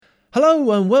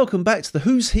Hello and welcome back to the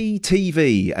Who's He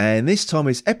TV, and this time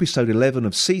it's episode 11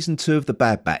 of season 2 of The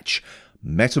Bad Batch,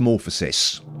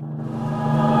 Metamorphosis.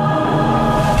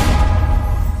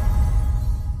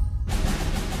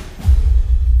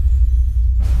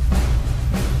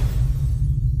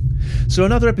 So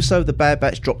another episode of The Bad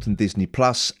Batch dropped on Disney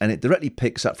Plus, and it directly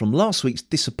picks up from last week's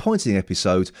disappointing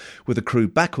episode with the crew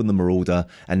back on the Marauder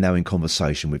and now in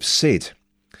conversation with Sid.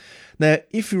 Now,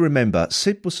 if you remember,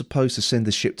 Sid was supposed to send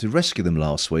the ship to rescue them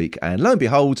last week, and lo and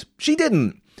behold, she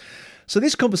didn't. So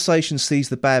this conversation sees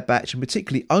the Bad Batch, and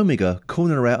particularly Omega,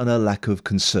 calling her out on her lack of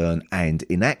concern and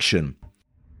inaction.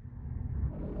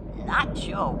 Not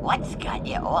sure what's got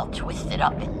you all twisted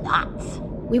up in knots.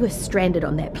 We were stranded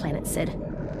on that planet, Sid.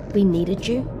 We needed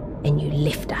you, and you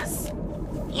left us.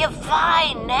 You're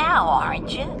fine now,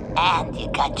 aren't you? And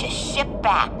you got your ship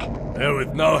back.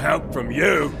 With no help from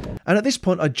you. And at this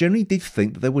point, I generally did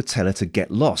think that they would tell her to get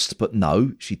lost, but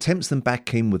no, she tempts them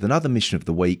back in with another mission of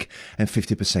the week and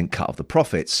 50% cut of the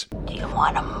profits. Do you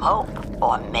want to mope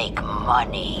or make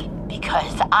money?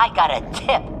 Because I got a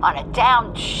tip on a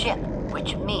downed ship,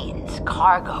 which means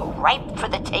cargo ripe for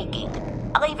the taking.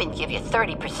 I'll even give you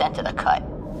 30% of the cut.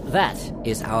 That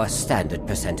is our standard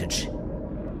percentage.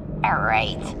 All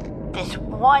right. This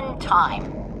one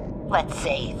time, let's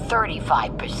say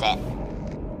 35%.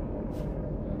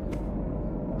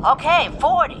 Okay,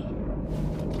 40.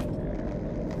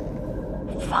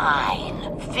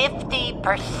 Fine,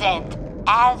 50%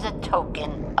 as a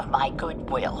token of my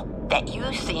goodwill that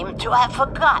you seem to have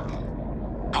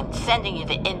forgotten. I'm sending you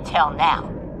the intel now.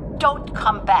 Don't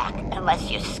come back unless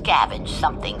you scavenge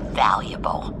something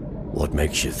valuable. What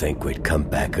makes you think we'd come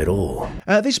back at all?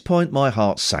 At this point, my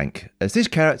heart sank, as this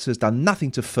character has done nothing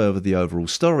to further the overall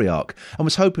story arc, and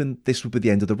was hoping this would be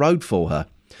the end of the road for her.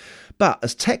 But,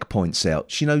 as Tech points out,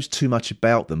 she knows too much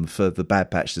about them for the Bad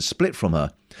Batch to split from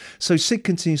her, so Sid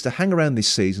continues to hang around this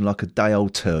season like a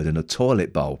day-old turd in a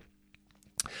toilet bowl.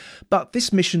 But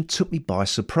this mission took me by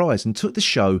surprise and took the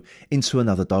show into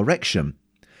another direction.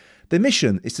 Their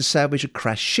mission is to salvage a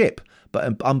crashed ship,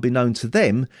 but unbeknown to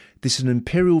them, this is an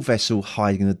Imperial vessel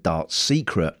hiding a dark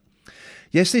secret.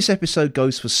 Yes, this episode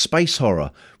goes for space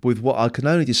horror, with what I can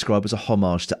only describe as a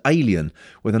homage to Alien,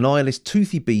 with an eyeless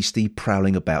toothy beastie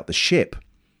prowling about the ship.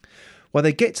 When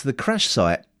they get to the crash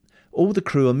site, all the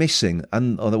crew are missing,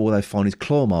 and all they find is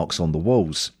claw marks on the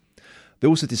walls. They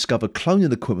also discover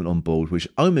cloning equipment on board, which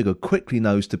Omega quickly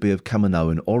knows to be of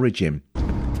Kaminoan origin.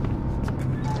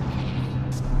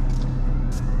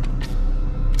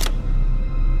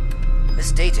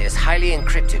 This data is highly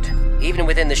encrypted, even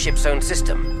within the ship's own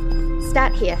system.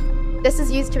 Start here. This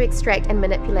is used to extract and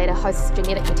manipulate a host's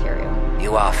genetic material.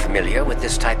 You are familiar with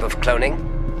this type of cloning?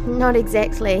 Not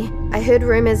exactly. I heard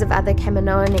rumours of other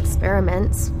Kaminoan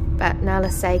experiments, but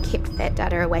Nala Se kept that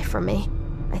data away from me.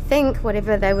 I think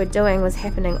whatever they were doing was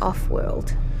happening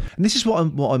off-world. And this is what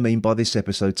I mean by this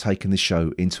episode taking the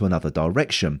show into another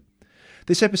direction.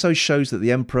 This episode shows that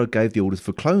the Emperor gave the orders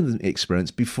for cloning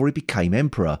experiments before he became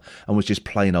Emperor and was just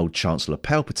plain old Chancellor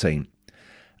Palpatine.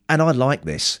 And I like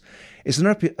this. It's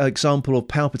an example of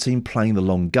Palpatine playing the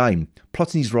long game,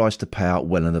 plotting his rise to power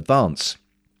well in advance.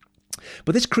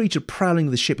 But this creature prowling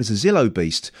the ship is a Zillo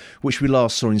beast, which we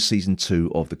last saw in Season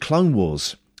 2 of the Clone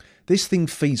Wars. This thing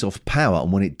feeds off power,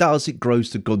 and when it does, it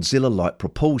grows to Godzilla-like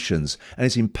proportions and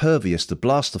is impervious to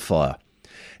blaster fire.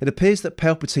 It appears that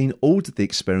Palpatine ordered the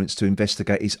experiments to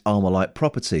investigate its armour-like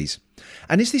properties.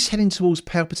 And is this heading towards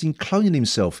Palpatine cloning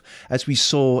himself, as we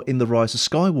saw in The Rise of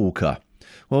Skywalker?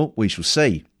 Well, we shall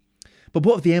see. But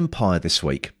what of the Empire this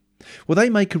week? Well, they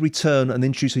make a return and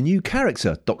introduce a new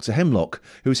character, Dr. Hemlock,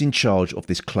 who is in charge of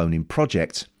this cloning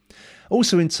project.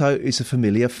 Also in tow is a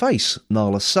familiar face,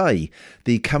 Nala Se,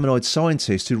 the Kaminoid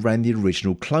scientist who ran the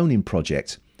original cloning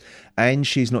project. And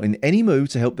she's not in any mood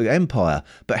to help the Empire,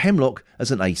 but Hemlock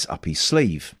has an ace up his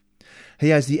sleeve. He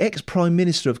has the ex-Prime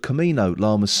Minister of Kamino,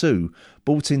 Lama Su,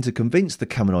 brought in to convince the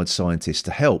Kaminoid scientist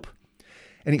to help.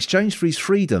 In exchange for his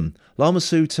freedom, Lama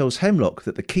Su tells Hemlock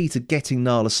that the key to getting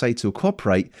Nala Se to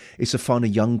cooperate is to find a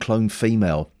young clone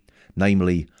female,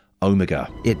 namely Omega.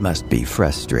 It must be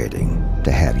frustrating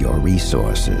to have your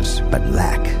resources but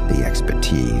lack the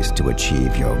expertise to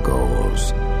achieve your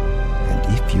goals.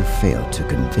 And if you fail to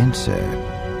convince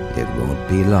her, it won't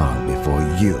be long before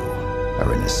you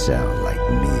are in a cell like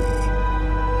me.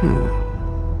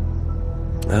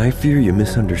 I fear you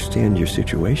misunderstand your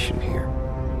situation here.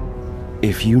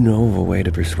 If you know of a way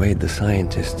to persuade the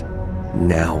scientist,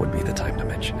 now would be the time to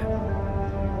mention it.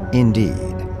 Indeed,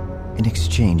 in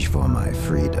exchange for my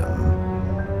freedom.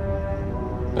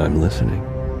 I'm listening.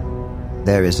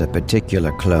 There is a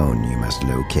particular clone you must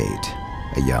locate,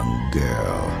 a young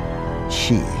girl.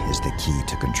 She is the key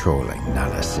to controlling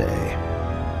Nalase.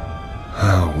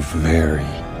 How very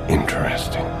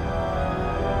interesting.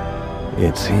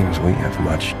 It seems we have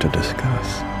much to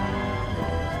discuss.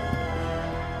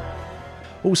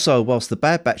 Also, whilst the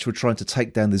Bad Batch were trying to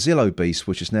take down the Zillo beast,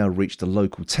 which has now reached a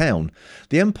local town,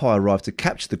 the Empire arrived to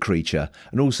capture the creature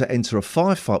and also enter a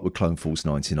firefight with Clone Force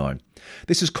 99.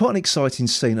 This is quite an exciting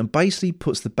scene and basically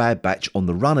puts the Bad Batch on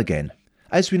the run again.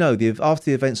 As we know, after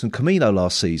the events on Kamino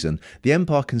last season, the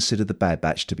Empire considered the Bad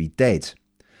Batch to be dead.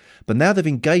 But now they've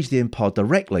engaged the Empire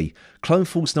directly, Clone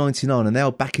Force 99 are now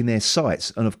back in their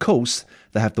sights, and of course,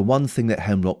 they have the one thing that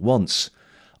Hemlock wants: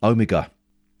 Omega.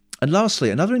 And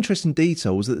lastly, another interesting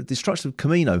detail was that the destruction of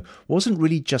Kamino wasn't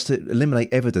really just to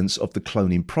eliminate evidence of the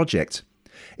cloning project.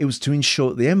 It was to ensure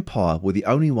that the Empire were the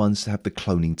only ones to have the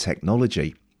cloning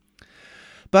technology.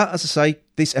 But as I say,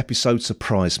 this episode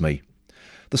surprised me.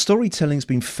 The storytelling's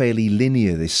been fairly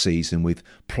linear this season, with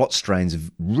plot strands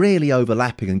rarely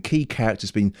overlapping and key characters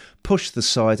being pushed to the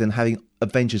side and having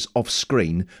Avengers off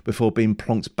screen before being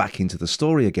plonked back into the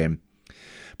story again.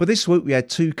 But this week we had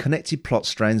two connected plot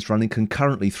strands running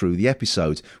concurrently through the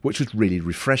episode, which was really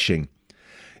refreshing.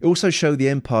 It also showed the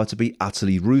Empire to be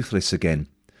utterly ruthless again.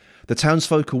 The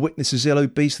townsfolk witnessed the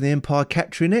Zillo beast and the Empire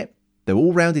capturing it. They were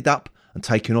all rounded up and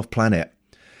taken off planet.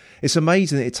 It's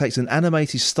amazing that it takes an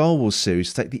animated Star Wars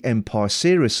series to take the Empire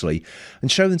seriously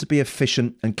and show them to be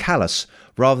efficient and callous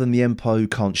rather than the Empire who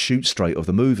can't shoot straight of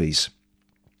the movies.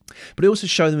 But it also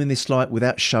showed them in this light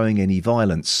without showing any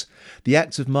violence. The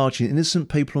act of marching innocent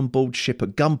people on board ship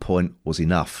at gunpoint was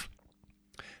enough.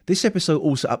 This episode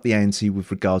also upped the ante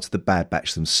with regard to the Bad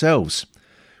Batch themselves.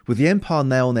 With the Empire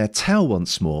now on their tail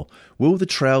once more, will the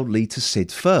trail lead to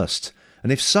Sid first?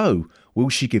 And if so, will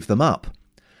she give them up?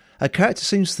 Her character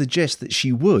seems to suggest that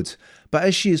she would, but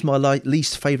as she is my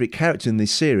least favourite character in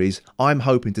this series, I'm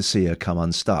hoping to see her come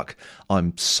unstuck.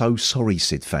 I'm so sorry,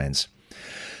 Sid fans.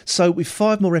 So with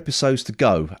 5 more episodes to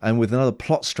go, and with another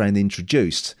plot strand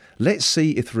introduced, let's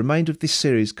see if the remainder of this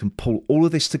series can pull all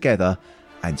of this together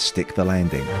and stick the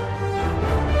landing.